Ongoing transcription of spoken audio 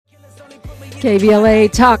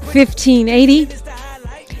KBLA Talk 1580.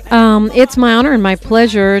 It's my honor and my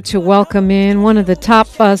pleasure to welcome in one of the top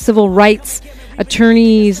civil rights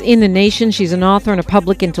attorneys in the nation. She's an author and a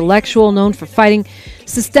public intellectual known for fighting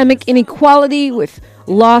systemic inequality with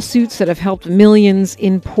lawsuits that have helped millions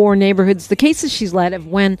in poor neighborhoods. The cases she's led have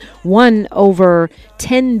won over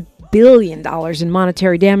 $10 billion in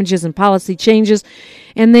monetary damages and policy changes,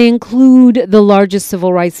 and they include the largest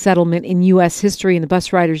civil rights settlement in U.S. history in the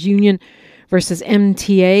Bus Riders Union versus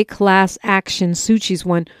MTA class action suit. She's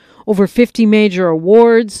won over 50 major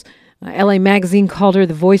awards. LA Magazine called her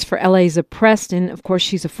the voice for LA's oppressed. And, of course,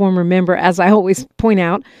 she's a former member, as I always point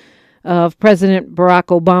out, of President Barack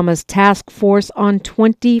Obama's task force on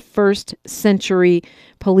 21st century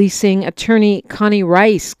policing. Attorney Connie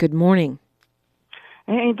Rice, good morning.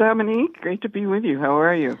 Hey, Dominique. Great to be with you. How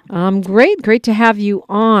are you? Great. Great to have you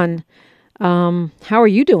on. How are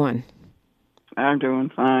you doing? I'm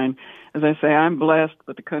doing fine. As I say, I'm blessed,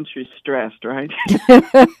 but the country's stressed, right?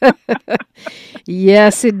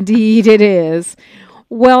 Yes, indeed it is.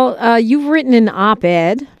 Well, you've written an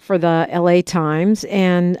op-ed for the LA Times,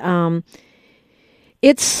 and I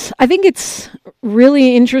think it's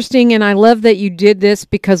really interesting, and I love that you did this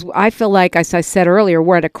because I feel like, as I said earlier,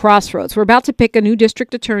 we're at a crossroads. We're about to pick a new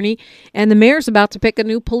district attorney, and the mayor's about to pick a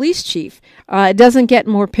new police chief. It doesn't get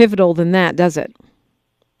more pivotal than that, does it?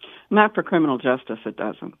 Not for criminal justice, it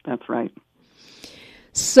doesn't. That's right.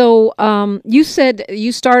 So you said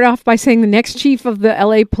you start off by saying the next chief of the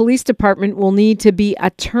LA Police Department will need to be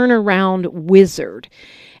a turnaround wizard.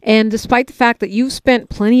 And despite the fact that you've spent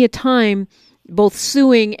plenty of time both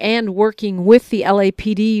suing and working with the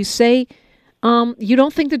LAPD, you say you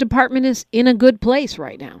don't think the department is in a good place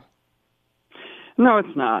right now. No,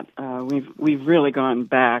 it's not. We've really gone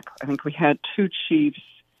back. I think we had two chiefs.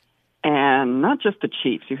 And not just the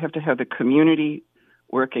chiefs, you have to have the community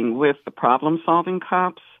working with the problem-solving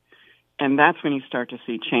cops. And that's when you start to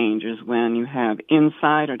see change, is when you have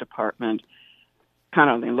inside a department,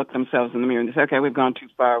 they look themselves in the mirror and they say, okay, we've gone too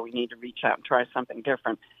far, we need to reach out and try something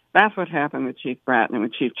different. That's what happened with Chief Bratton and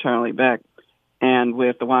with Chief Charlie Beck and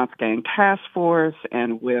with the Watts Gang Task Force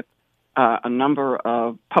and with a number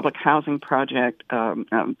of public housing project,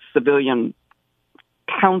 civilian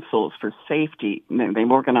councils for safety. They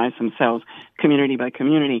organize themselves community by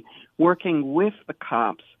community, working with the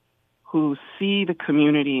cops who see the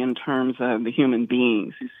community in terms of the human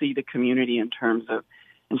beings, who see the community in terms of,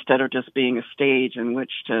 instead of just being a stage in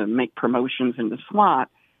which to make promotions into SWAT,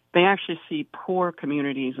 they actually see poor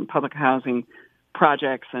communities and public housing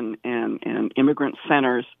projects and immigrant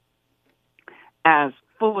centers as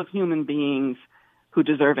full of human beings who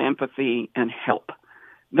deserve empathy and help.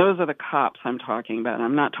 Those are the cops I'm talking about.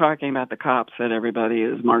 I'm not talking about the cops that everybody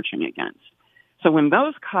is marching against. So when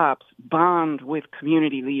those cops bond with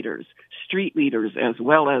community leaders, street leaders, as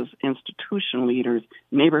well as institutional leaders,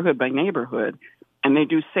 neighborhood by neighborhood, and they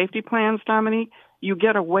do safety plans, Dominique, you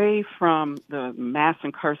get away from the mass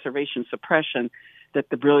incarceration suppression that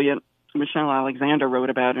the brilliant Michelle Alexander wrote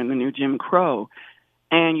about in the new Jim Crow.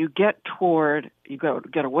 And you get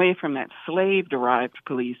away from that slave-derived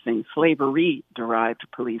policing, slavery-derived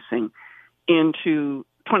policing, into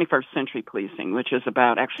 21st century policing, which is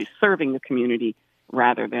about actually serving the community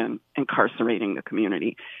rather than incarcerating the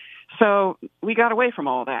community. So we got away from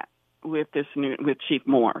all that with Chief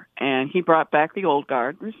Moore, and he brought back the old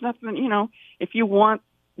guard. There's nothing, if you want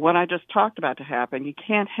what I just talked about to happen, you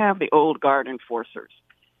can't have the old guard enforcers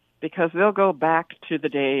because they'll go back to the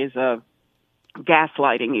days of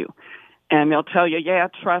gaslighting you. And they'll tell you, yeah,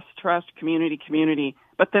 trust, community.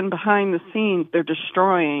 But then behind the scenes, they're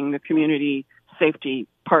destroying the community safety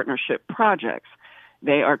partnership projects.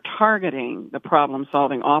 They are targeting the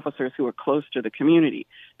problem-solving officers who are close to the community.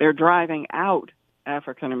 They're driving out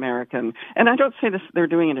African American. And I don't say this, they're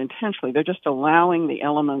doing it intentionally. They're just allowing the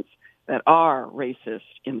elements that are racist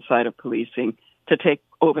inside of policing to take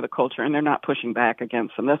over the culture, and they're not pushing back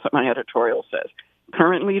against them. That's what my editorial says.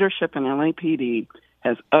 Current leadership in LAPD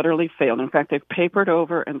has utterly failed. In fact, they've papered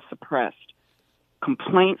over and suppressed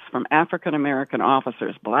complaints from African-American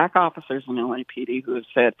officers, black officers in LAPD, who have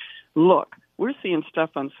said, look, we're seeing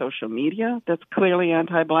stuff on social media that's clearly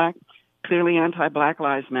anti-black, clearly anti-Black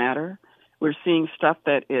Lives Matter. We're seeing stuff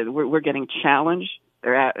that we're getting challenged.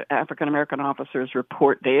 Their African-American officers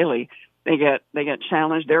report daily. They get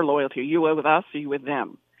challenged. Their loyalty. Are you with us? Are you with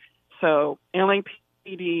them? So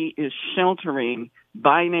LAPD is sheltering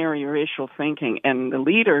binary racial thinking, and the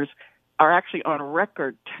leaders are actually on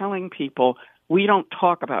record telling people we don't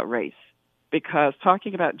talk about race because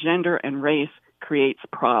talking about gender and race creates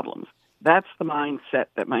problems. That's the mindset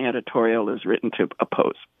that my editorial is written to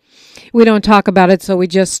oppose. We don't talk about it, so we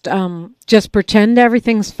just pretend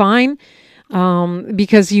everything's fine,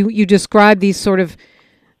 because you describe these sort of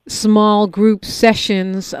small group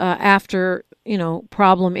sessions after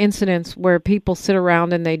problem incidents where people sit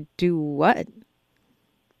around and they do what?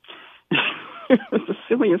 It's the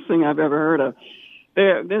silliest thing I've ever heard of.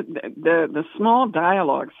 The small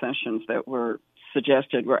dialogue sessions that were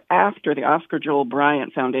suggested were after the Oscar Joel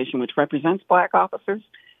Bryant Foundation, which represents black officers.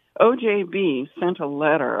 OJB sent a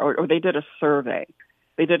letter, or they did a survey.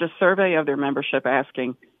 They did a survey of their membership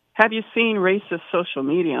asking, have you seen racist social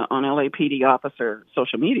media on LAPD officer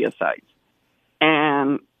social media sites?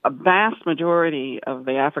 And a vast majority of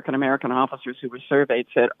the African-American officers who were surveyed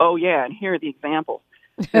said, oh, yeah, and here are the examples.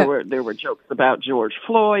 There were jokes about George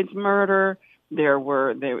Floyd's murder. They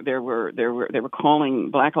were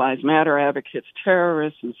calling Black Lives Matter advocates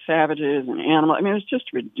terrorists and savages and animals. I mean, it was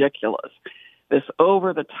just ridiculous. This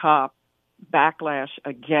over-the-top backlash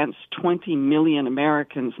against 20 million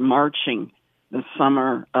Americans marching the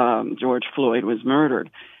summer George Floyd was murdered.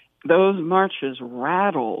 Those marches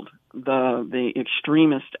rattled the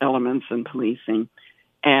extremist elements in policing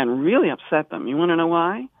and really upset them. You want to know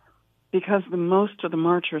why? Because most of the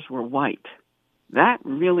marchers were white. That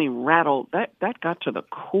really rattled, that got to the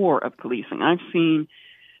core of policing. I've seen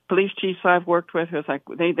police chiefs I've worked with who's like,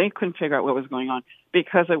 they couldn't figure out what was going on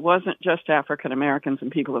because it wasn't just African Americans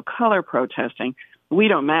and people of color protesting. We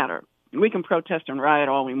don't matter. We can protest and riot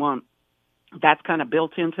all we want. That's kind of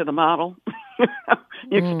built into the model.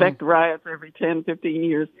 You expect riots every 10, 15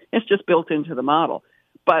 years. It's just built into the model.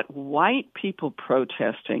 But white people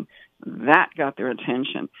protesting, that got their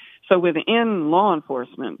attention. So within law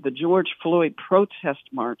enforcement, the George Floyd protest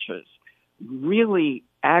marches really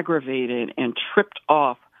aggravated and tripped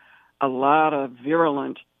off a lot of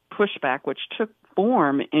virulent pushback, which took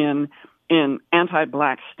form in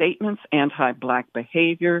anti-black statements, anti-black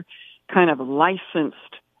behavior, kind of licensed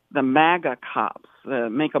the MAGA cops, the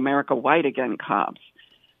Make America White Again cops,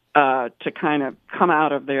 to kind of come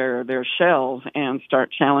out of their shells and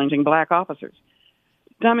start challenging black officers.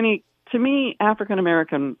 Dominique, to me,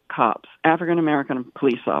 African-American cops, African-American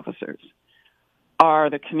police officers are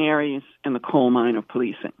the canaries in the coal mine of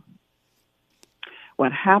policing.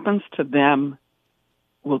 What happens to them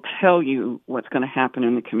will tell you what's going to happen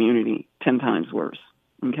in the community 10 times worse,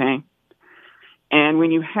 okay? And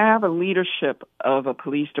when you have a leadership of a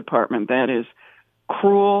police department that is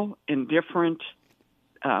cruel, indifferent,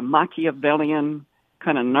 Machiavellian,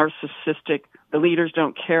 kind of narcissistic, the leaders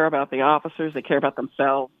don't care about the officers, they care about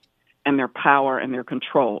themselves and their power and their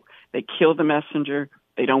control. They kill the messenger.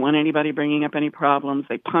 They don't want anybody bringing up any problems.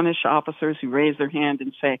 They punish officers who raise their hand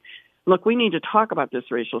and say, look, we need to talk about this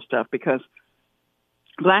racial stuff because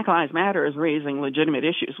Black Lives Matter is raising legitimate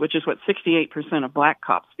issues, which is what 68% of black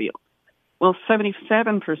cops feel. Well,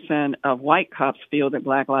 77% of white cops feel that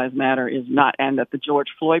Black Lives Matter is not, and that the George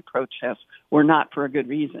Floyd protests were not for a good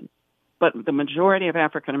reason. But the majority of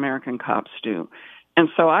African-American cops do. And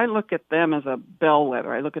so I look at them as a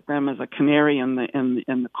bellwether. I look at them as a canary in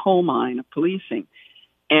the coal mine of policing.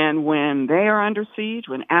 And when they are under siege,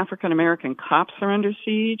 when African-American cops are under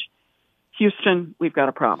siege, Houston, we've got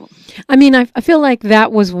a problem. I mean, I feel like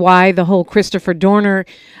that was why the whole Christopher Dorner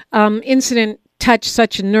incident touched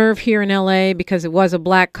such a nerve here in LA, because it was a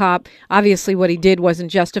black cop. Obviously, what he did wasn't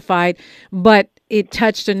justified, but it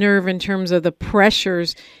touched a nerve in terms of the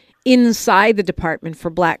pressures inside the department for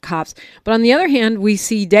black cops. But on the other hand, we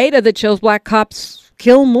see data that shows black cops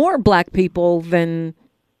kill more black people than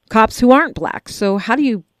cops who aren't black. So how do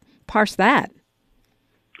you parse that?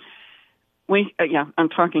 I'm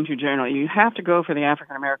talking to you generally. You have to go for the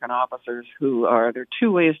African-American officers there are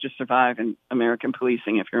two ways to survive in American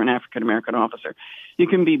policing if you're an African-American officer. You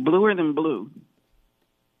can be bluer than blue,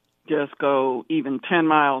 just go even 10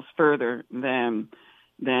 miles further than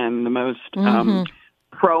the most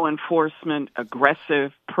pro-enforcement,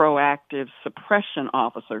 aggressive, proactive suppression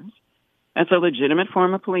officers. That's a legitimate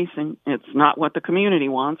form of policing. It's not what the community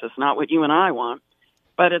wants. It's not what you and I want.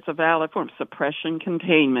 But it's a valid form. Suppression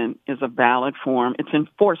containment is a valid form. It's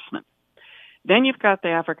enforcement. Then you've got the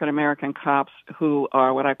African-American cops who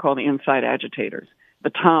are what I call the inside agitators,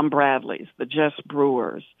 the Tom Bradleys, the Jess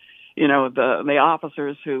Brewers, the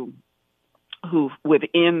officers who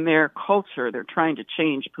within their culture, they're trying to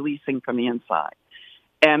change policing from the inside.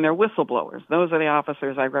 And they're whistleblowers. Those are the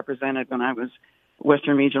officers I represented when I was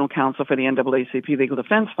Western Regional Counsel for the NAACP Legal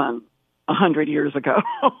Defense Fund 100 years ago.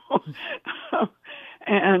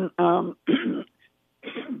 And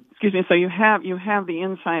excuse me. So you have the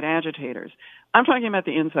inside agitators. I'm talking about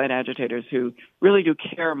the inside agitators who really do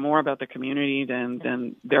care more about the community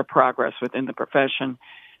than their progress within the profession,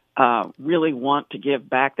 really want to give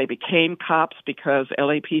back. They became cops because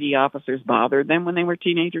LAPD officers bothered them when they were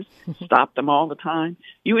teenagers, stopped them all the time.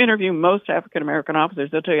 You interview most African-American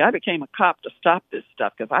officers, they'll tell you, I became a cop to stop this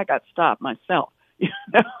stuff because I got stopped myself. You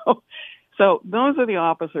know? So those are the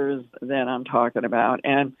officers that I'm talking about.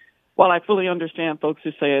 And while I fully understand folks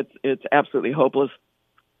who say it's absolutely hopeless,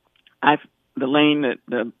 the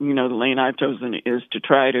lane I've chosen is to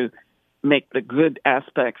try to make the good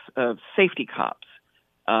aspects of safety cops,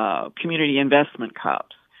 community investment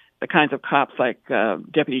cops, the kinds of cops like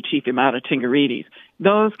Deputy Chief Imada Tingarides.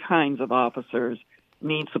 Those kinds of officers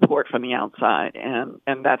need support from the outside,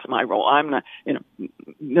 and that's my role. I'm not,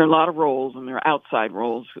 there are a lot of roles, and there are outside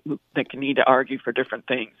roles that can need to argue for different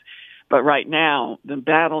things. But right now, the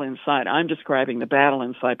battle inside, I'm describing the battle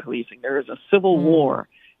inside policing. There is a civil war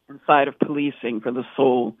inside of policing for the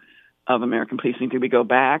soul of American policing. Do we go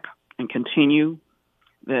back and continue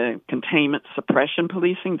the containment suppression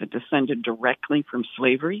policing that descended directly from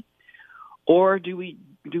slavery? Or do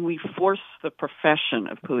we force the profession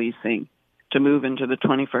of policing to move into the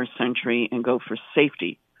 21st century and go for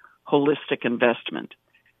safety, holistic investment,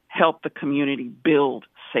 help the community build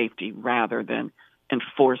safety rather than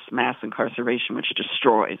enforce mass incarceration, which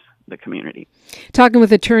destroys the community? Talking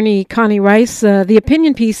with attorney Connie Rice, the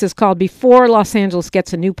opinion piece is called Before Los Angeles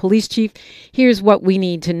Gets a New Police Chief. Here's what we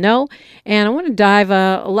need to know. And I want to dive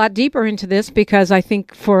a lot deeper into this because I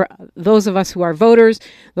think for those of us who are voters,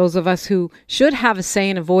 those of us who should have a say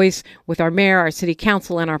and a voice with our mayor, our city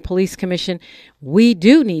council, and our police commission, we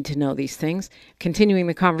do need to know these things. Continuing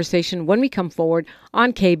the conversation when we come forward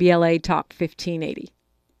on KBLA Talk 1580.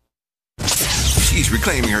 She's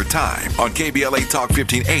reclaiming her time on KBLA Talk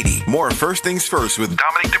 1580. More First Things First with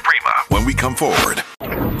Dominique DePrima when we come forward.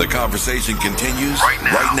 The conversation continues right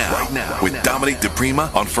now with Dominique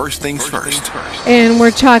DePrima on First Things First. And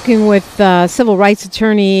we're talking with civil rights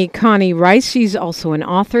attorney Connie Rice. She's also an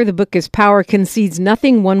author. The book is Power Concedes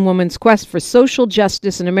Nothing, One Woman's Quest for Social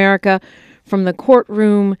Justice in America, from the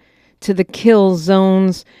Courtroom to the Kill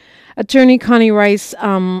Zones. Attorney Connie Rice,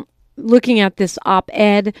 looking at this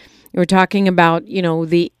op-ed, we're talking about,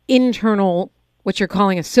 the internal, what you're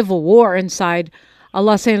calling a civil war inside a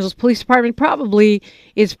Los Angeles Police Department, probably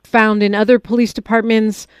is found in other police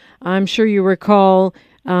departments. I'm sure you recall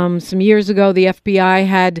some years ago, the FBI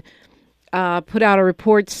had put out a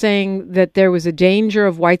report saying that there was a danger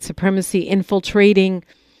of white supremacy infiltrating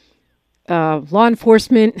law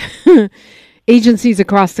enforcement agencies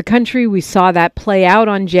across the country. We saw that play out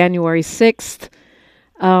on January 6th.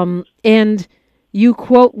 And you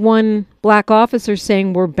quote one black officer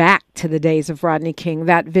saying, we're back to the days of Rodney King,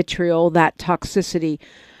 that vitriol, that toxicity.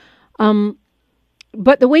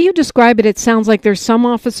 But the way you describe it, it sounds like there's some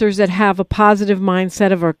officers that have a positive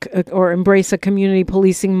mindset of or embrace a community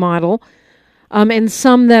policing model, and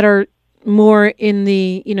some that are more in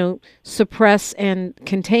the, suppress and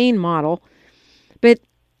contain model. But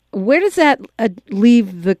where does that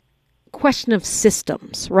leave the question of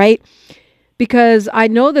systems, right? Because I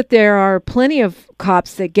know that there are plenty of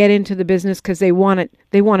cops that get into the business because they want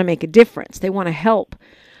to make a difference. They want to help.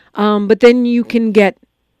 But then you can get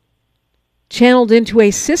channeled into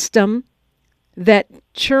a system that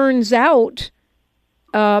churns out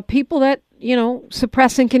people that,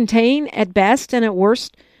 suppress and contain at best, and at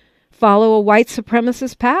worst follow a white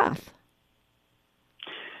supremacist path.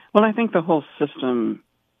 Well, I think the whole system,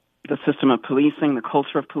 the system of policing, the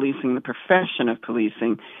culture of policing, the profession of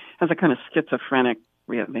policing, has a kind of schizophrenic.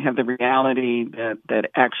 They have the reality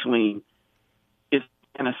that actually is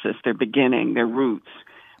genesis, their beginning, their roots,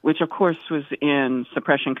 which of course was in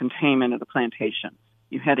suppression containment of the plantation.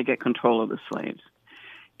 You had to get control of the slaves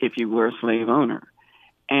if you were a slave owner.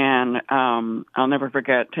 And I'll never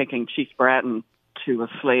forget taking Chief Bratton to a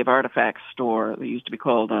slave artifact store that used to be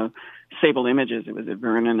called Sable Images. It was at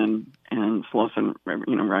Vernon and Slauson,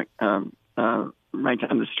 right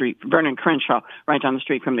down the street, Vernon Crenshaw, right down the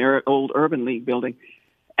street from the old Urban League building.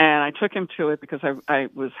 And I took him to it because I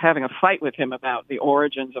was having a fight with him about the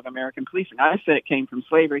origins of American policing. I said it came from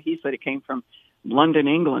slavery. He said it came from London,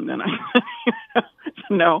 England. And I said,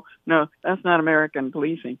 no, that's not American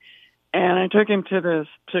policing. And I took him to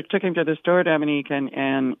the store, Dominique,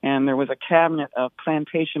 and there was a cabinet of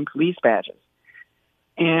plantation police badges.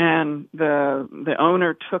 And the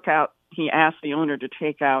owner he asked the owner to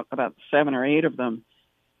take out about 7 or 8 of them.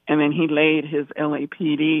 And then he laid his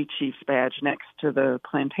LAPD chief's badge next to the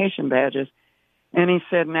plantation badges. And he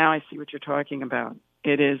said, now I see what you're talking about.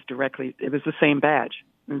 It was the same badge,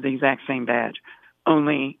 the exact same badge,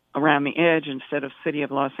 only around the edge, instead of City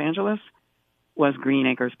of Los Angeles, was Green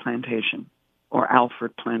Acres Plantation or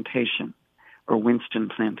Alfred Plantation or Winston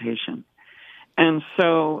Plantation. And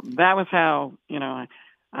so that was how,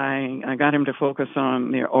 I got him to focus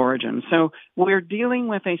on their origin. So we're dealing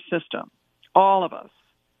with a system, all of us,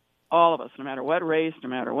 no matter what race, no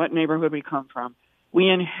matter what neighborhood we come from, we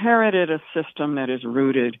inherited a system that is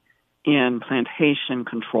rooted in plantation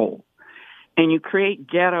control. And you create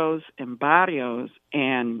ghettos and barrios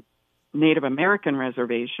and Native American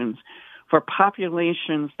reservations for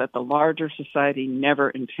populations that the larger society never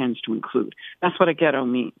intends to include. That's what a ghetto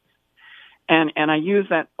means. And I use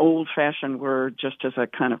that old-fashioned word just as a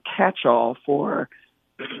kind of catch-all for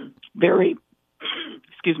very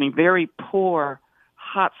poor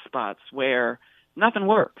hotspots where nothing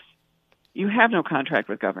works. You have no contract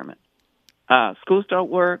with government. Schools don't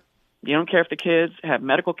work. You don't care if the kids have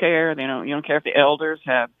medical care. You don't care if the elders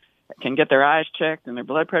can get their eyes checked and their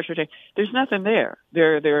blood pressure checked. There's nothing there.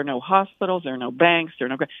 There are no hospitals. There are no banks.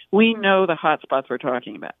 We know the hotspots we're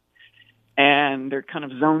talking about. And they're kind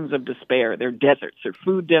of zones of despair. They're deserts. They're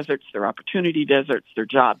food deserts. They're opportunity deserts. They're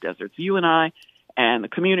job deserts. You and I and the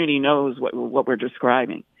community knows what we're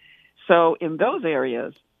describing. So in those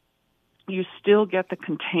areas, you still get the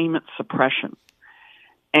containment suppression.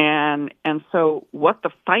 And so what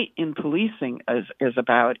the fight in policing is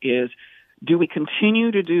about is, do we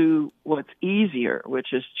continue to do what's easier,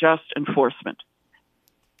 which is just enforcement?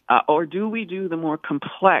 Or do we do the more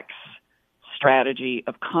complex strategy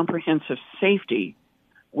of comprehensive safety,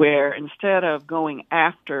 where instead of going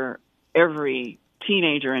after every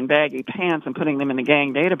teenager in baggy pants and putting them in the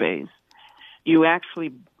gang database, you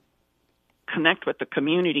actually connect with the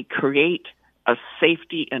community, create a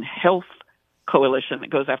safety and health coalition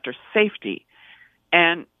that goes after safety.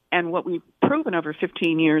 And what we've proven over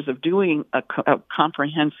 15 years of doing a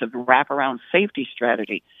comprehensive wraparound safety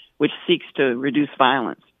strategy, which seeks to reduce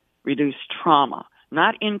violence, reduce trauma,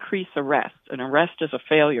 not increase arrest. An arrest is a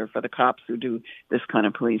failure for the cops who do this kind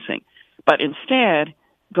of policing. But instead,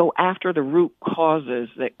 go after the root causes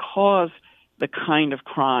that cause the kind of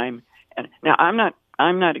crime. And now, I'm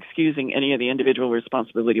not excusing any of the individual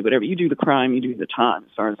responsibility. Whatever you do the crime, you do the time,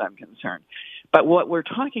 as far as I'm concerned. But what we're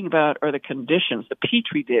talking about are the conditions, the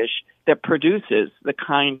petri dish that produces the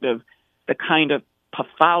kind of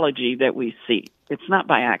pathology that we see. It's not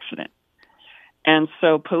by accident. And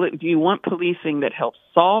so do you want policing that helps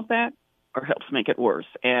solve that or helps make it worse?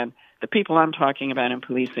 And the people I'm talking about in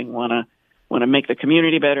policing want to make the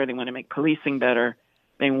community better. They want to make policing better.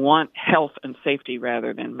 They want health and safety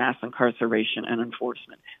rather than mass incarceration and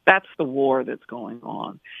enforcement. That's the war that's going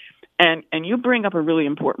on. And you bring up a really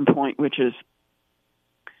important point, which is,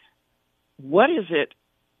 what is it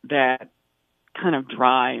that kind of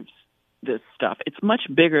drives this stuff? It's much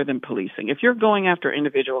bigger than policing. If you're going after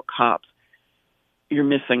individual cops, you're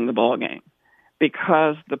missing the ballgame,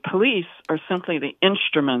 because the police are simply the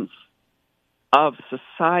instruments of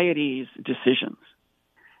society's decisions.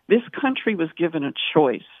 This country was given a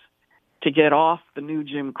choice to get off the new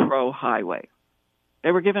Jim Crow highway.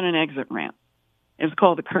 They were given an exit ramp. It was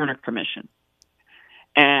called the Kerner Commission.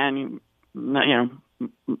 And,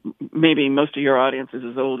 maybe most of your audience is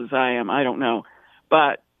as old as I am. I don't know.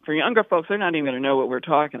 But for younger folks, they're not even going to know what we're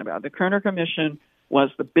talking about. The Kerner Commission was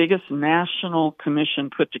the biggest national commission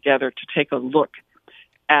put together to take a look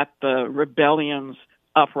at the rebellions,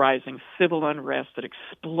 uprisings, civil unrest that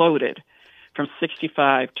exploded from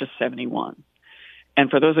 65 to 71. And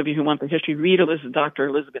for those of you who want the history, read Dr.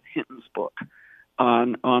 Elizabeth Hinton's book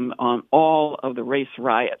on all of the race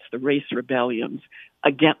riots, the race rebellions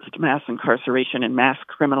against mass incarceration and mass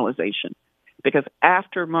criminalization. Because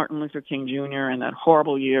after Martin Luther King Jr. and that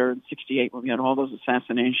horrible year in 68 when we had all those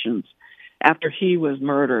assassinations, after he was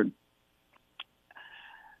murdered,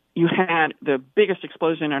 you had the biggest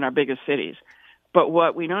explosion in our biggest cities. But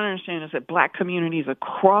what we don't understand is that black communities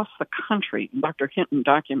across the country, Dr. Hinton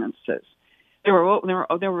documents this, there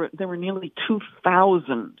were nearly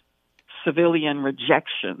 2,000 civilian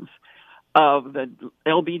rejections of the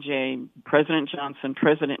LBJ, President Johnson,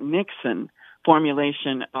 President Nixon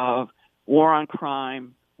formulation of war on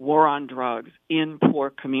crime, war on drugs in poor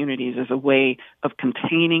communities as a way of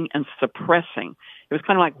containing and suppressing. It was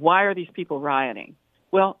kind of like, why are these people rioting?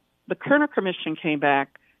 Well, the Kerner Commission came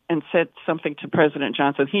back and said something to President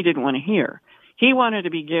Johnson he didn't want to hear. He wanted to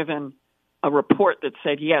be given a report that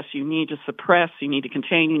said, yes, you need to suppress, you need to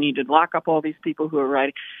contain, you need to lock up all these people who are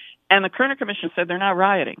rioting. And the Kerner Commission said they're not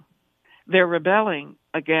rioting. They're rebelling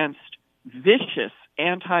against vicious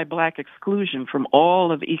anti-black exclusion from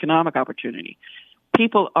all of the economic opportunity.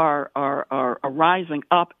 people are rising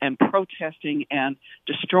up and protesting and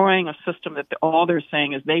destroying a system that all they're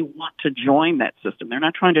saying is they want to join that system. They're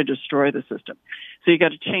not trying to destroy the system. So you got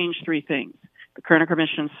to change three things. The Kerner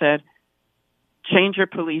Commission said, change your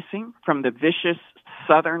policing from the vicious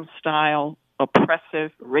Southern-style,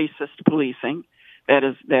 oppressive, racist policing that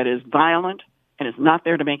is violent and is not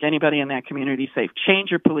there to make anybody in that community safe. Change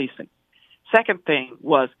your policing. Second thing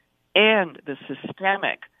was end the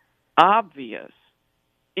systemic, obvious,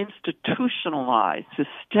 institutionalized,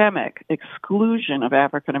 systemic exclusion of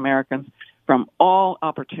African Americans from all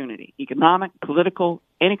opportunity, economic, political,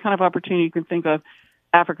 any kind of opportunity you can think of.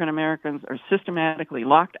 African Americans are systematically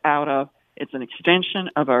locked out of. It's an extension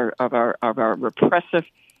of our repressive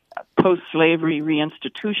post-slavery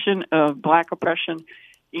reinstitution of black oppression.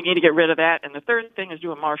 You need to get rid of that. And the third thing is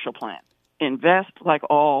do a Marshall Plan. Invest like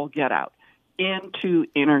all get out into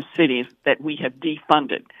inner cities that we have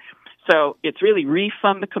defunded. So it's really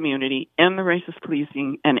refund the community, end the racist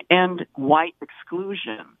policing, and end white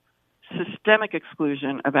exclusion, systemic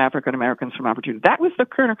exclusion of African Americans from opportunity. That was the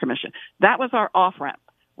Kerner Commission. That was our off-ramp.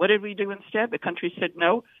 What did we do instead? The country said,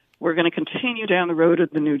 no, we're going to continue down the road of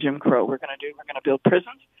the new Jim Crow. We're going to build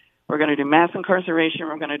prisons. We're going to do mass incarceration.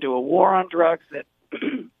 We're going to do a war on drugs that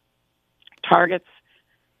targets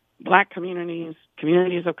black communities,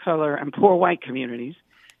 communities of color, and poor white communities,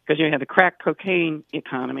 because you have the crack cocaine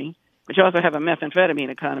economy, but you also have a methamphetamine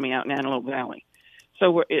economy out in Antelope Valley.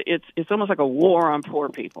 So it's almost like a war on poor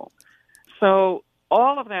people. So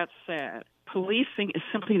all of that said, policing is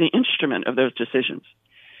simply the instrument of those decisions.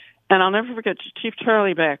 And I'll never forget Chief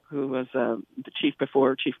Charlie Beck, who was the chief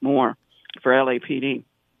before Chief Moore for LAPD.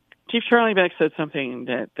 Chief Charlie Beck said something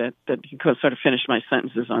that he sort of finished my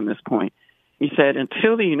sentences on this point. He said,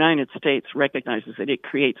 until the United States recognizes that it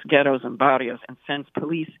creates ghettos and barrios and sends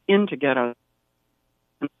police into ghettos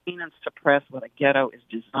and suppress what a ghetto is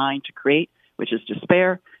designed to create, which is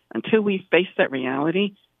despair, until we face that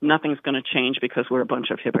reality, nothing's going to change because we're a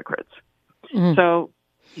bunch of hypocrites. Mm. So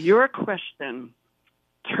your question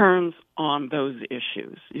turns on those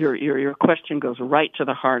issues. Your question goes right to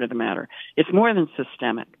the heart of the matter. It's more than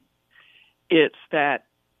systemic. It's that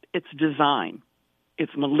it's design.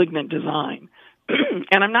 It's malignant design.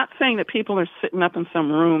 And I'm not saying that people are sitting up in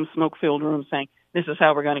some room, smoke-filled room, saying, this is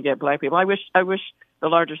how we're going to get black people. I wish the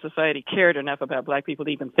larger society cared enough about black people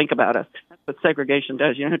to even think about us. That's what segregation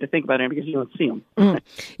does. You don't have to think about it because you don't see them. Mm.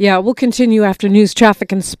 Yeah, we'll continue after news,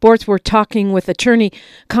 traffic, and sports. We're talking with attorney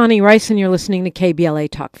Connie Rice, and you're listening to KBLA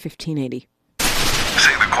Talk 1580.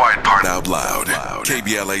 Say the quiet part out loud.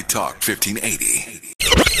 KBLA Talk 1580.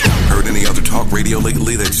 Heard any other talk radio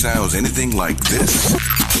lately that sounds anything like this?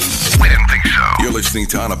 We didn't think so. You're listening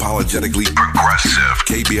to unapologetically progressive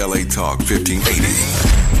KBLA Talk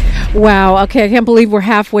 1580. Wow. Okay, I can't believe we're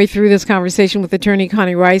halfway through this conversation with attorney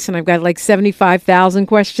Connie Rice, and I've got like 75,000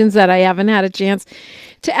 questions that I haven't had a chance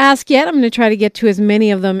to ask yet. I'm going to try to get to as many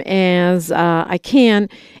of them as I can.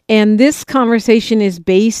 And this conversation is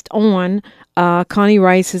based on Connie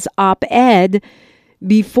Rice's op-ed,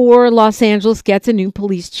 before Los Angeles gets a new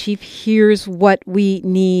police chief, here's what we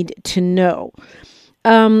need to know.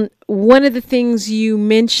 One of the things you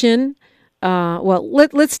mention,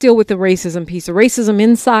 let's deal with the racism piece. The racism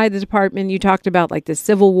inside the department. You talked about like the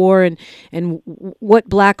Civil War and what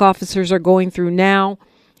black officers are going through now.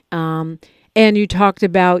 And you talked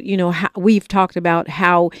about, we've talked about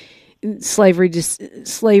how slavery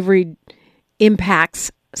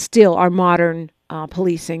impacts still our modern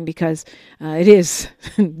policing, because it is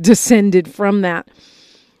descended from that.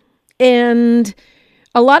 And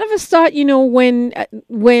a lot of us thought,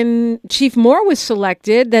 when Chief Moore was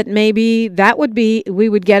selected, that maybe we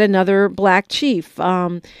would get another black chief.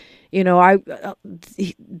 William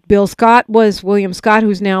Scott,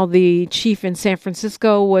 who's now the chief in San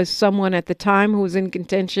Francisco, was someone at the time who was in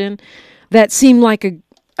contention that seemed like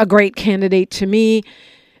a great candidate to me.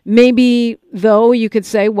 Maybe, though, you could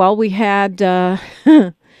say, well, we had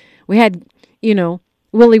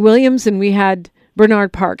Willie Williams and we had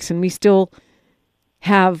Bernard Parks, and we still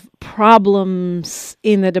have problems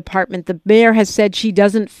in the department. The mayor has said she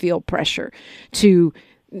doesn't feel pressure to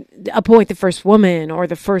appoint the first woman or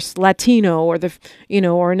the first Latino or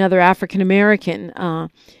or another African American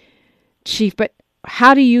chief. But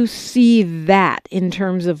how do you see that in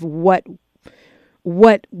terms of what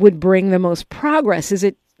would bring the most progress? Is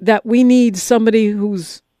it that we need somebody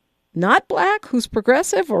who's not black, who's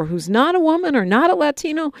progressive, or who's not a woman or not a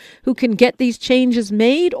Latino, who can get these changes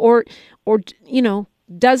made, or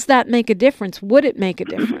does that make a difference? Would it make a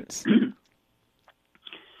difference?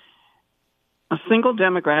 A single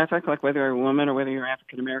demographic, like whether you're a woman or whether you're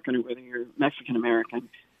African American or whether you're Mexican American,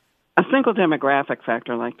 a single demographic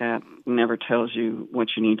factor like that never tells you what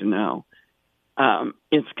you need to know.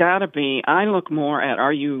 It's got to be, I look more at,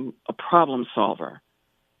 are you a problem solver?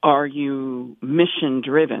 Are you mission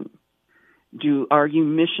driven? Are you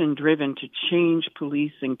mission driven to change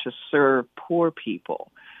policing to serve poor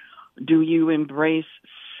people? Do you embrace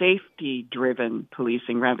safety driven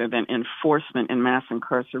policing rather than enforcement and mass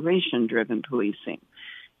incarceration driven policing?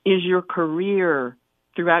 Is your career,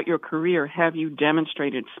 throughout your career, have you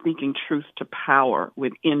demonstrated speaking truth to power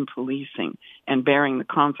within policing and bearing the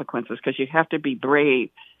consequences? Because you have to be brave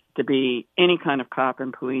to be any kind of cop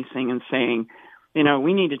in policing and saying, you know,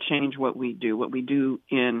 we need to change what we do. What we do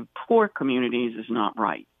in poor communities is not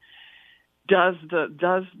right. Does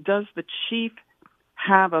the chief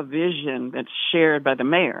have a vision that's shared by the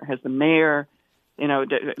mayor? Has the mayor,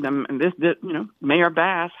 Mayor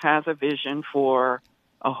Bass has a vision for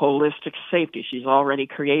a holistic safety. She's already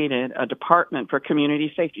created a department for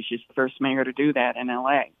community safety. She's the first mayor to do that in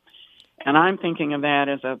LA. And I'm thinking of that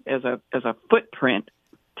as a footprint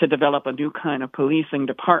to develop a new kind of policing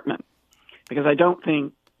department, because I don't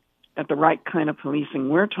think that the right kind of policing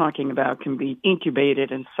we're talking about can be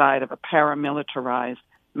incubated inside of a paramilitarized,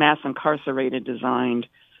 mass incarcerated designed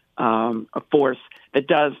a force that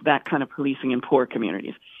does that kind of policing in poor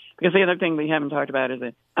communities. Because the other thing we haven't talked about is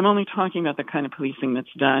that I'm only talking about the kind of policing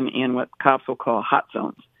that's done in what cops will call hot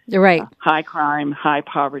zones. You're right. High crime, high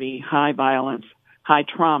poverty, high violence, high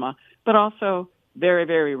trauma, but also very,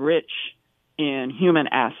 very rich in human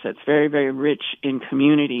assets, very, very rich in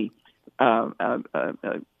community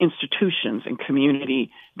institutions and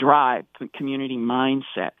community drive, community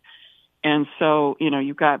mindset. And so,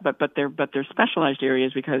 you've got, but they're specialized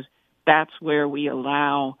areas because that's where we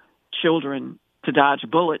allow children to dodge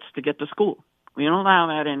bullets to get to school. We don't allow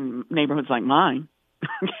that in neighborhoods like mine.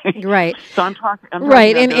 Okay? Right. So I'm talking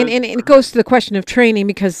right, and it goes to the question of training,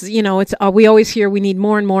 because it's we always hear we need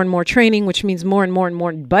more and more and more training, which means more and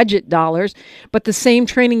more budget dollars. But the same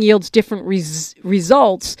training yields different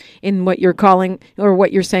results in what you're calling, or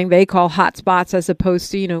what you're saying they call hot spots, as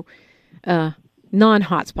opposed to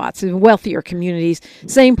non-hot spots in wealthier communities.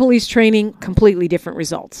 Same police training, completely different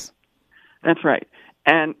results. That's right.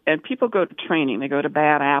 And people go to training. They go to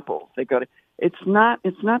bad apples. It's not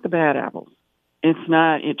the bad apples. It's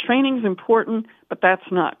not. Training's important, but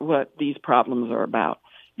that's not what these problems are about.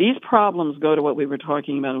 These problems go to what we were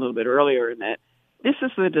talking about a little bit earlier, in that this is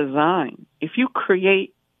the design. If you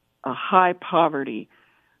create a high poverty,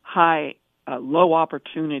 low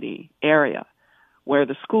opportunity area where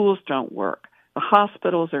the schools don't work, the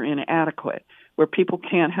hospitals are inadequate, where people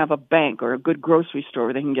can't have a bank or a good grocery store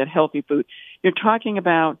where they can get healthy food, you're talking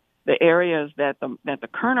about the areas that the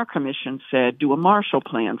Kerner Commission said do a Marshall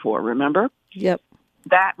Plan for, remember? Yep.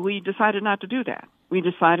 That we decided not to do that. We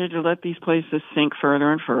decided to let these places sink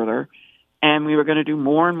further and further, and we were going to do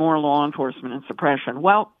more and more law enforcement and suppression.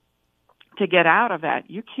 Well, to get out of that,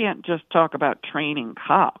 you can't just talk about training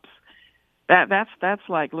cops. That's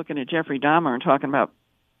like looking at Jeffrey Dahmer and talking about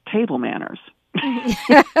table manners.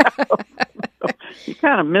 You're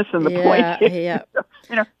kind of missing the point. Yeah.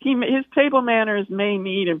 His table manners may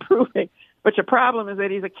need improving, but your problem is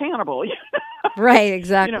that he's a cannibal. Right,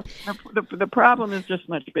 exactly. The problem is just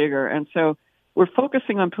much bigger, and so we're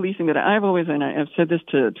focusing on policing. That I've said this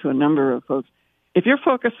to a number of folks. If you're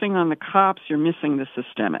focusing on the cops, you're missing the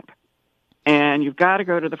systemic, and you've got to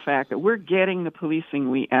go to the fact that we're getting the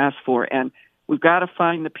policing we ask for, and we've got to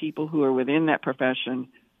find the people who are within that profession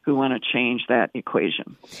who want to change that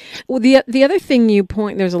equation. Well, the other thing you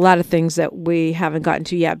point, there's a lot of things that we haven't gotten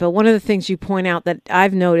to yet, but one of the things you point out that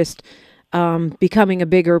I've noticed becoming a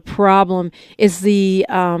bigger problem is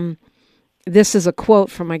this is a quote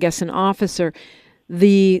from, I guess, an officer,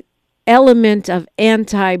 the element of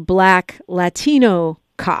anti-Black Latino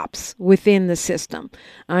cops within the system.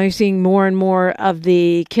 I'm seeing more and more of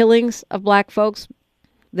the killings of Black folks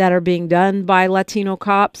that are being done by Latino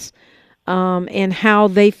cops. And how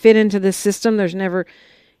they fit into the system. There's never,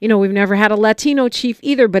 we've never had a Latino chief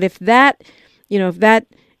either. But if that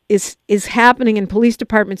is happening in police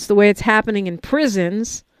departments the way it's happening in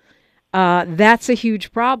prisons, that's a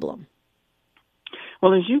huge problem.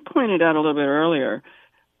 Well, as you pointed out a little bit earlier,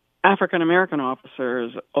 African American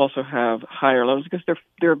officers also have higher levels because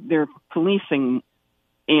they're policing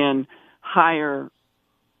in higher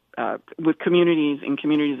with communities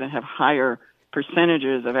that have higher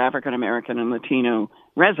percentages of African American and Latino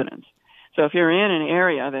residents. So if you're in an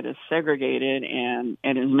area that is segregated and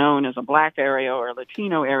is known as a Black area or a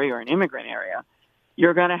Latino area or an immigrant area,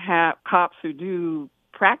 you're going to have cops who do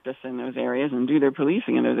practice in those areas and do their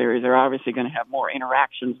policing in those areas are obviously going to have more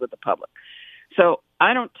interactions with the public. So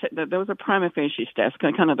I don't. Those are prima facie stats,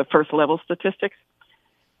 kind of the first level statistics.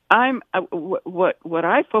 What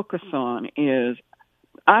I focus on is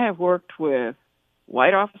I have worked with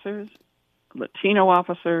white officers, Latino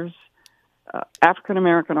officers, African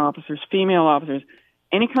American officers, female officers,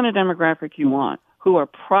 any kind of demographic you want, who are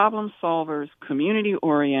problem solvers, community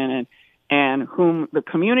oriented, and whom the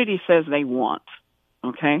community says they want.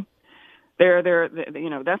 Okay, they're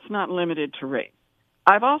that's not limited to race.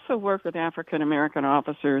 I've also worked with African American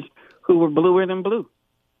officers who were bluer than blue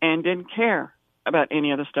and didn't care about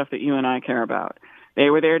any of the stuff that you and I care about. They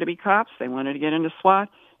were there to be cops. They wanted to get into SWAT.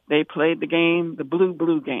 They played the game, the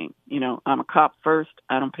blue game. I'm a cop first.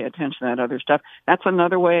 I don't pay attention to that other stuff. That's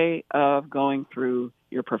another way of going through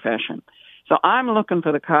your profession. So I'm looking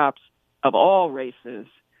for the cops of all races.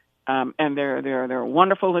 And there are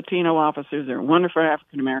wonderful Latino officers. There are wonderful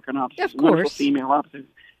African American officers, wonderful female officers,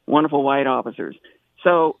 wonderful white officers.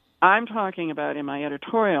 So I'm talking about in my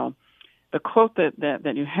editorial the quote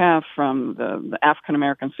that you have from the African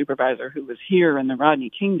American supervisor who was here in the Rodney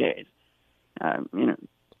King days.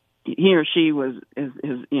 He or she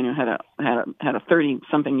had a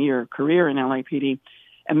 30-something year career in LAPD,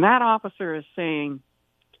 and that officer is saying,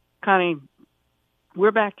 Connie,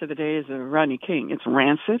 we're back to the days of Rodney King. It's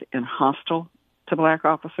rancid and hostile to black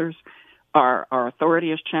officers. Our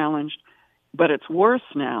authority is challenged. But it's worse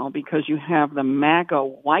now because you have the MAGA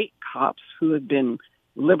white cops who have been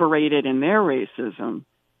liberated in their racism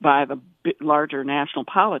by the larger national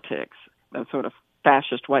politics, the sort of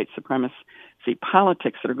fascist white supremacy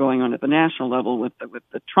politics that are going on at the national level with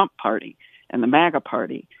the Trump party and the MAGA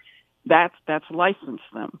party. That's licensed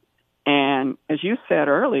them. And as you said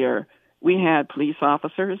earlier, we had police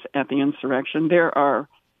officers at the insurrection. There are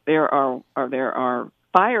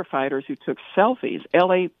firefighters who took selfies,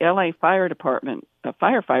 LA Fire Department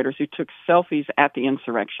firefighters who took selfies at the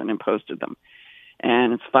insurrection and posted them.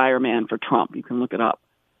 And it's Fireman for Trump. You can look it up.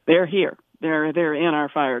 They're here. They're in our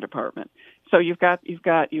fire department. So you've got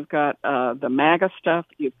the MAGA stuff.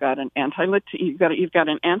 You've got an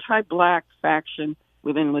anti-black faction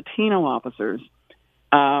within Latino officers.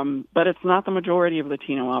 But it's not the majority of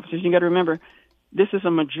Latino officers. You got to remember, this is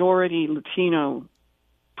a majority Latino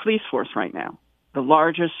police force right now. The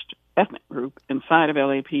largest ethnic group inside of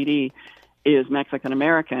LAPD is Mexican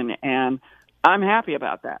American, and I'm happy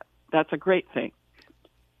about that. That's a great thing.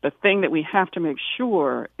 The thing that we have to make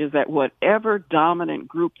sure is that whatever dominant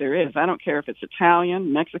group there is, I don't care if it's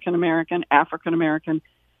Italian, Mexican American, African American,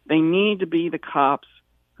 they need to be the cops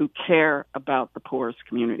who care about the poorest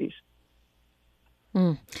communities.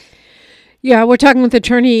 Mm. Yeah, we're talking with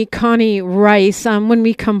attorney Connie Rice. When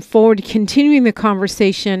we come forward, continuing the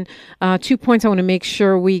conversation, 2 points I want to make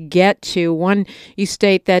sure we get to. One, you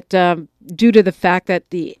state that due to the fact that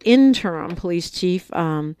the interim police chief,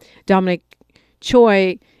 Dominic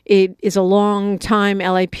Choi, is a long-time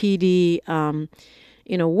LAPD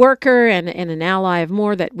worker and an ally of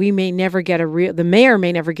more, that we may never get the mayor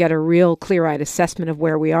may never get a real clear-eyed assessment of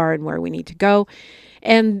where we are and where we need to go.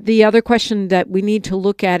 And the other question that we need to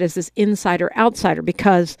look at is this insider-outsider,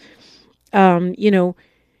 because, we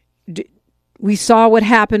saw what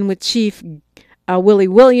happened with Chief Willie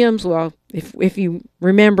Williams. Well, if you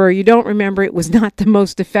remember, you don't remember, it was not the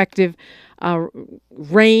most effective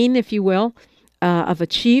reign, if you will, of a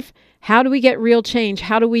chief. How do we get real change?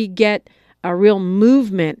 How do we get a real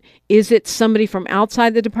movement? Is it somebody from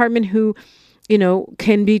outside the department who,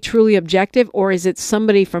 can be truly objective, or is it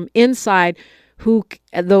somebody from inside who,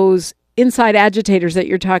 those inside agitators that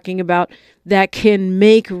you're talking about, that can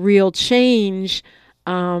make real change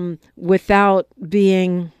without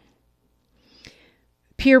being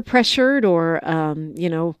peer pressured or,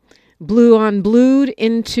 blue on blued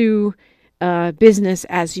into business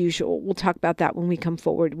as usual? We'll talk about that when we come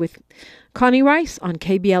forward with Connie Rice on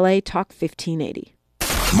KBLA Talk 1580.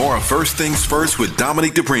 More of First Things First with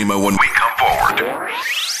Dominic DePrima when we come forward.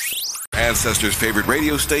 Ancestors' favorite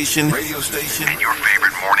radio station, and your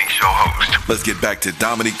favorite morning show host. Let's get back to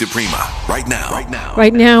Dominic DePrima right now.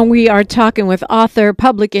 Right now, we are talking with author,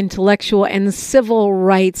 public intellectual, and civil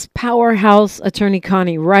rights powerhouse attorney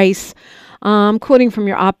Connie Rice. Quoting from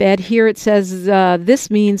your op-ed here, it says,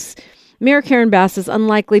 this means Mayor Karen Bass is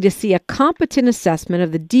unlikely to see a competent assessment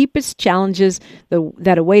of the deepest challenges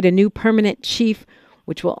that await a new permanent chief,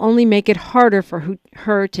 which will only make it harder for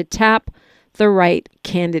her to tap the right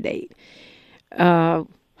candidate. How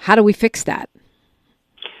do we fix that?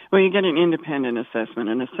 Well, you get an independent assessment,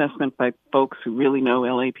 an assessment by folks who really know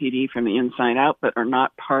LAPD from the inside out, but are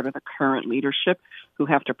not part of the current leadership, who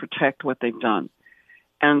have to protect what they've done.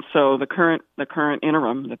 And so the current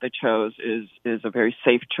interim that they chose is a very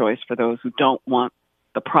safe choice for those who don't want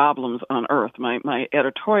the problems on Earth. My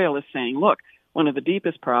editorial is saying, look, one of the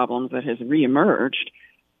deepest problems that has reemerged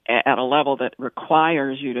at a level that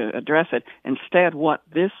requires you to address it. Instead, what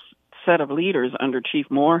this set of leaders under Chief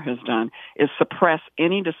Moore has done is suppress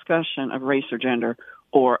any discussion of race or gender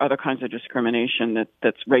or other kinds of discrimination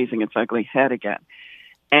that's raising its ugly head again.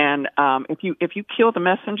 And if you kill the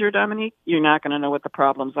messenger, Dominique, you're not going to know what the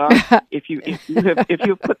problems are. if you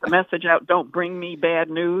put the message out, don't bring me bad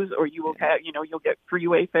news, or you will have, you'll get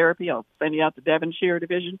freeway therapy. I'll send you out to Devonshire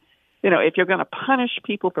Division. If you're going to punish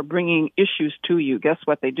people for bringing issues to you, guess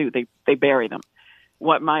what they do? They bury them.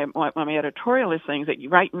 What my editorial is saying is that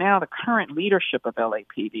right now the current leadership of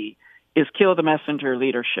LAPD is kill the messenger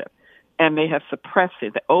leadership. And they have suppressed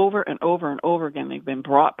it over and over and over again. They've been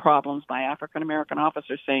brought problems by African American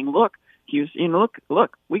officers saying, look,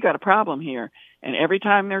 we got a problem here. And every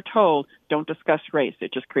time they're told, don't discuss race,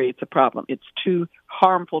 it just creates a problem. It's too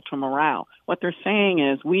harmful to morale. What they're saying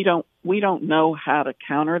is we don't know how to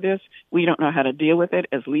counter this. We don't know how to deal with it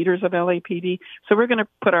as leaders of LAPD. So we're going to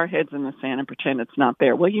put our heads in the sand and pretend it's not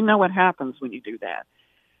there. Well, you know what happens when you do that.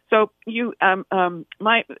 So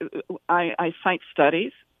I cite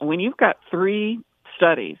studies. When you've got 3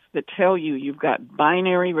 studies that tell you've got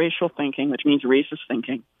binary racial thinking, which means racist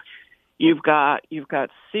thinking, you've got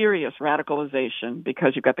serious radicalization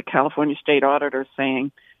because you've got the California state auditor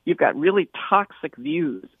saying you've got really toxic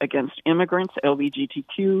views against immigrants,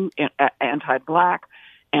 LGBTQ, anti-black,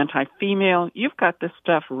 anti-female. You've got this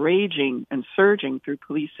stuff raging and surging through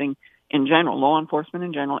policing in general, law enforcement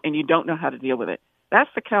in general, and you don't know how to deal with it. That's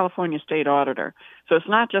the California state auditor. So it's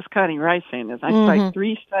not just Connie Rice saying this. I cite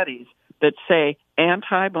 3 studies that say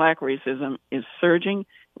anti-black racism is surging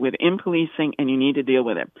within policing, and you need to deal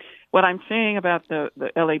with it. What I'm saying about the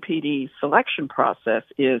LAPD selection process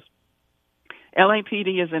is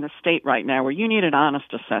LAPD is in a state right now where you need an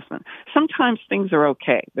honest assessment. Sometimes things are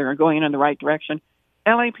okay. They're going in the right direction.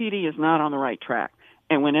 LAPD is not on the right track.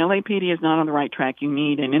 And when LAPD is not on the right track, you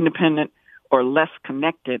need an independent or less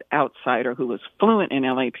connected outsider who is fluent in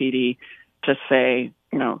LAPD to say,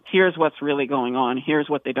 here's what's really going on. Here's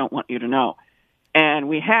what they don't want you to know. And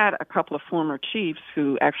we had a couple of former chiefs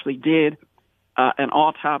who actually did an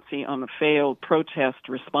autopsy on the failed protest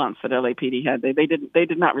response that LAPD had. They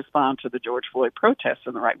did not respond to the George Floyd protests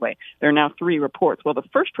in the right way. There are now 3 reports. Well, the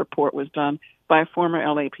first report was done by a former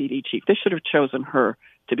LAPD chief. They should have chosen her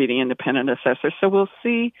to be the independent assessor. So we'll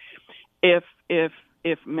see if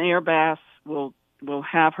Mayor Bass will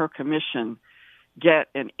have her commission get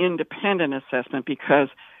an independent assessment, because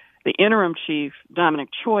the interim chief, Dominic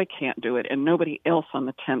Choi, can't do it, and nobody else on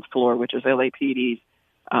the 10th floor, which is LAPD's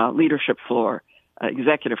leadership floor,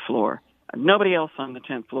 executive floor. Nobody else on the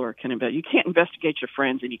 10th floor can investigate. You can't investigate your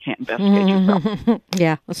friends, and you can't investigate yourself.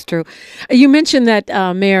 Yeah, that's true. You mentioned that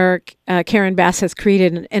Mayor Karen Bass has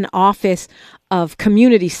created an office of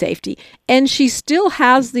community safety, and she still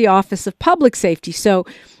has the office of public safety. So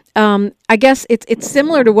I guess it's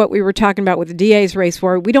similar to what we were talking about with the DA's race,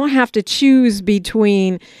 where we don't have to choose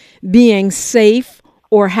between being safe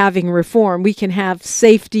or having reform. We can have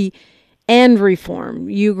safety and reform.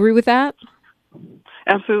 You agree with that?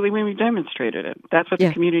 Absolutely. We've demonstrated it. That's what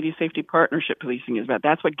the community safety partnership policing is about.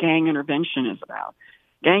 That's what gang intervention is about.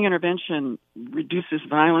 Gang intervention reduces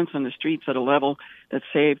violence on the streets at a level that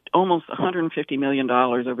saved almost $150 million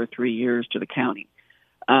over 3 years to the county.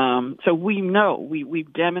 So we know,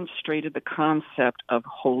 we've demonstrated the concept of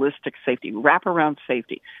holistic safety, wraparound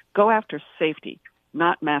safety. Go after safety,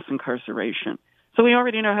 not mass incarceration. So we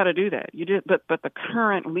already know how to do that. But the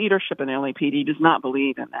current leadership in LAPD does not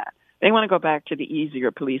believe in that. They want to go back to the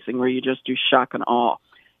easier policing where you just do shock and awe.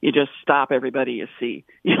 You just stop everybody you see.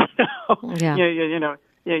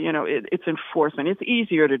 It's enforcement. It's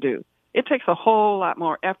easier to do. It takes a whole lot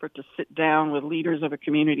more effort to sit down with leaders of a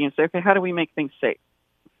community and say, okay, how do we make things safe?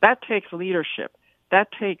 That takes leadership. That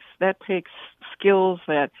takes skills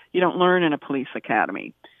that you don't learn in a police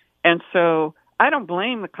academy. And so I don't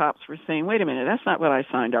blame the cops for saying, wait a minute, that's not what I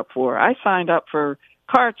signed up for. I signed up for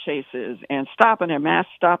car chases and stopping their mass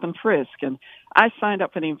stop and frisk, and I signed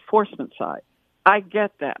up for the enforcement side. I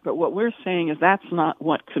get that, but what we're saying is that's not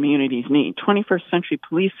what communities need. 21st century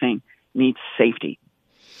policing needs safety.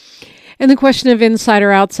 And the question of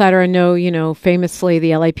insider, outsider, I know, famously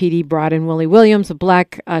the LAPD brought in Willie Williams, a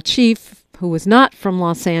black chief who was not from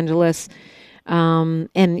Los Angeles. And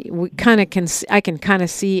we I can kind of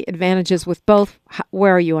see advantages with both.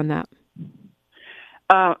 Where are you on that?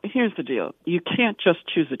 Here's the deal. You can't just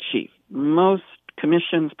choose a chief. Most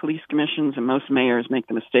commissions, police commissions, and most mayors make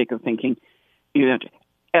the mistake of thinking,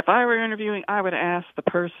 if I were interviewing, I would ask the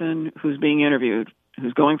person who's being interviewed,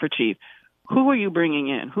 who's going for chief, who are you bringing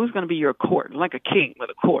in? Who's going to be your court? Like a king with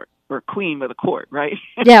a court or a queen with a court, right?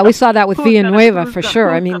 Yeah, we saw that with Villanueva for sure.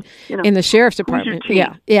 I mean, in the sheriff's department.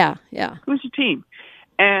 Yeah. Who's your team?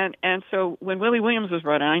 And so when Willie Williams was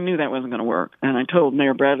running, I knew that wasn't going to work. And I told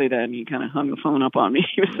Mayor Bradley that, and he kind of hung the phone up on me.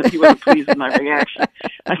 He wasn't pleased with my reaction.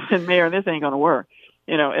 I said, Mayor, this ain't going to work.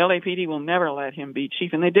 LAPD will never let him be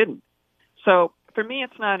chief, and they didn't. So for me,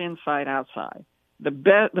 it's not inside, outside.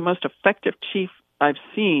 The most effective chief I've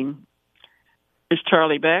seen is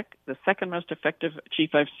Charlie Beck. The second most effective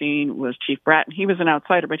chief I've seen was Chief Bratton. He was an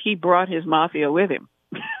outsider, but he brought his mafia with him.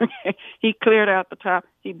 He cleared out the top.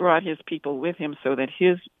 He brought his people with him so that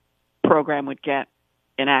his program would get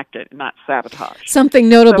enacted, not sabotaged. Something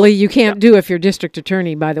notably you can't do if you're district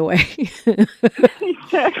attorney, by the way.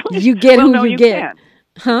 Exactly. You get you get. Can.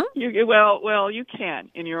 Huh? You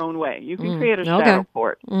can in your own way. You can create a shadow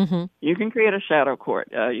court. Mm-hmm. You can create a shadow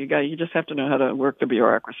court. You just have to know how to work the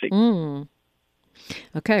bureaucracy. Mm.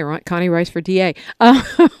 Okay, Connie Rice for DA.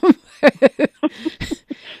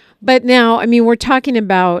 But now, I mean, we're talking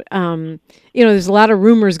about, there's a lot of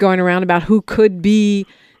rumors going around about who could be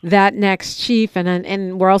that next chief.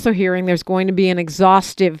 And we're also hearing there's going to be an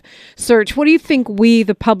exhaustive search. What do you think we,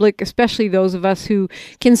 the public, especially those of us who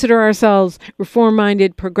consider ourselves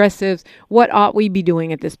reform-minded, progressives, what ought we be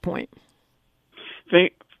doing at this point?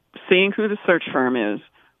 Seeing who the search firm is,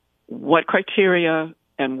 what criteria,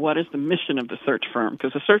 and what is the mission of the search firm.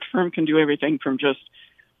 Because the search firm can do everything from just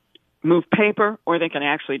move paper, or they can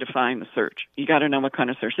actually define the search. You got to know what kind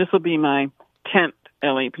of search. This will be my 10th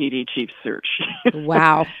LAPD chief search.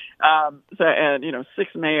 Wow.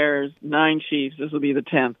 6 mayors, 9 chiefs. This will be the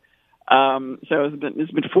 10th. So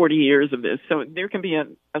it's been 40 years of this. So there can be a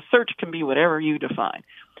search can be whatever you define.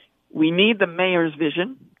 We need the mayor's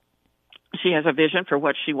vision. She has a vision for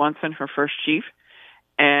what she wants in her first chief,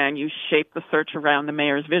 and you shape the search around the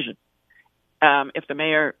mayor's vision. If the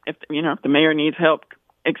mayor needs help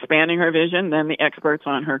expanding her vision, then the experts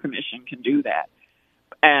on her commission can do that.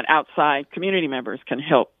 And outside community members can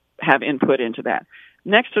help have input into that.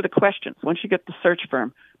 Next are the questions. Once you get the search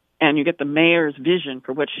firm and you get the mayor's vision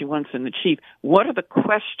for what she wants in the chief, what are the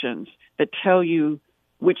questions that tell you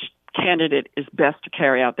which candidate is best to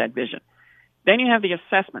carry out that vision? Then you have the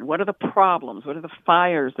assessment. What are the problems? What are the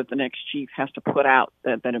fires that the next chief has to put out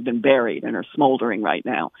that have been buried and are smoldering right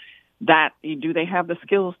now? Do they have the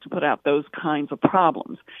skills to put out those kinds of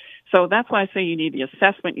problems? So that's why I say you need the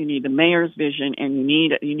assessment, you need the mayor's vision, and you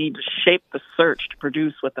need to shape the search to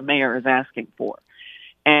produce what the mayor is asking for.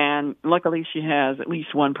 And luckily, she has at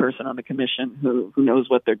least one person on the commission who knows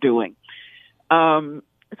what they're doing. So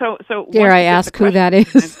dare I ask who that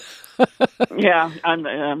is? Yeah,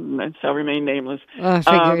 I shall remain nameless. I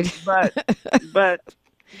figured.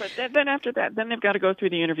 But then after that, then they've got to go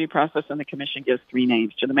through the interview process, and the commission gives 3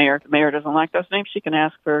 names to the mayor. If the mayor doesn't like those names, she can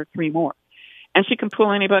ask for 3 more. And she can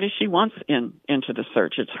pull anybody she wants into the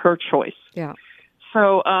search. It's her choice. Yeah.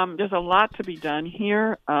 So there's a lot to be done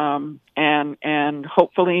here, and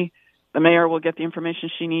hopefully the mayor will get the information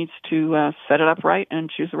she needs to set it up right and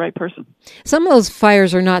choose the right person. Some of those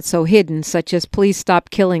fires are not so hidden, such as please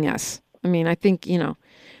stop killing us. I mean, I think,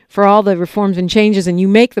 for all the reforms and changes, and you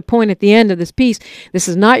make the point at the end of this piece, this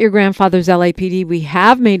is not your grandfather's LAPD. We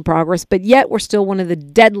have made progress, but yet we're still one of the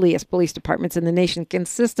deadliest police departments in the nation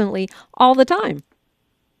consistently all the time.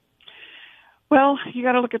 Well, you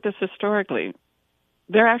got to look at this historically.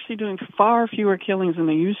 They're actually doing far fewer killings than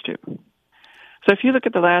they used to. So if you look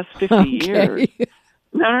at the last 50 years...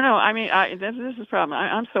 No. I mean, this is the problem.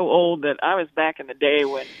 I'm so old that I was back in the day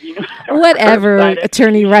when, whatever,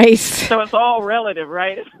 Attorney Rice. So it's all relative,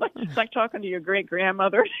 right? It's like talking to your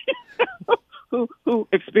great-grandmother who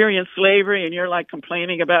experienced slavery, and you're like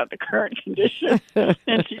complaining about the current condition.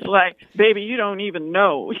 And she's like, baby, you don't even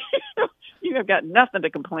know. You have got nothing to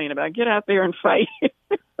complain about. Get out there and fight.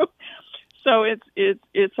 So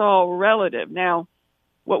it's all relative. Now,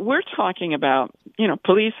 what we're talking about,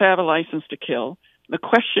 police have a license to kill. The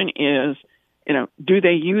question is, do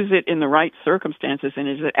they use it in the right circumstances, and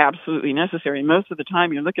is it absolutely necessary? And most of the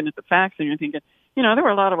time you're looking at the facts and you're thinking, there were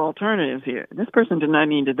a lot of alternatives here. This person did not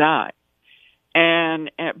need to die.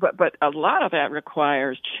 But a lot of that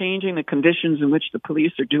requires changing the conditions in which the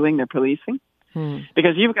police are doing their policing.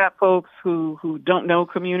 Because you've got folks who don't know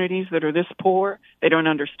communities that are this poor. They don't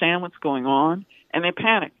understand what's going on, and they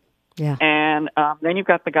panic. Yeah. And then you've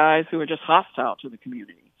got the guys who are just hostile to the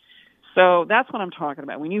community. So that's what I'm talking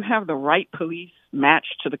about. When you have the right police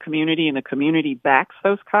matched to the community and the community backs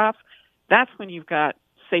those cops, that's when you've got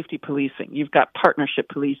safety policing. You've got partnership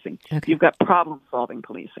policing. Okay. You've got problem-solving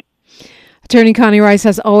policing. Attorney Connie Rice,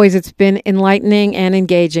 as always, it's been enlightening and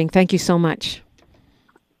engaging. Thank you so much.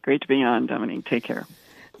 Great. Great to be on, Dominique. Take care.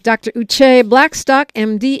 Dr. Uche Blackstock,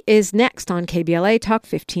 MD, is next on KBLA Talk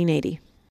 1580.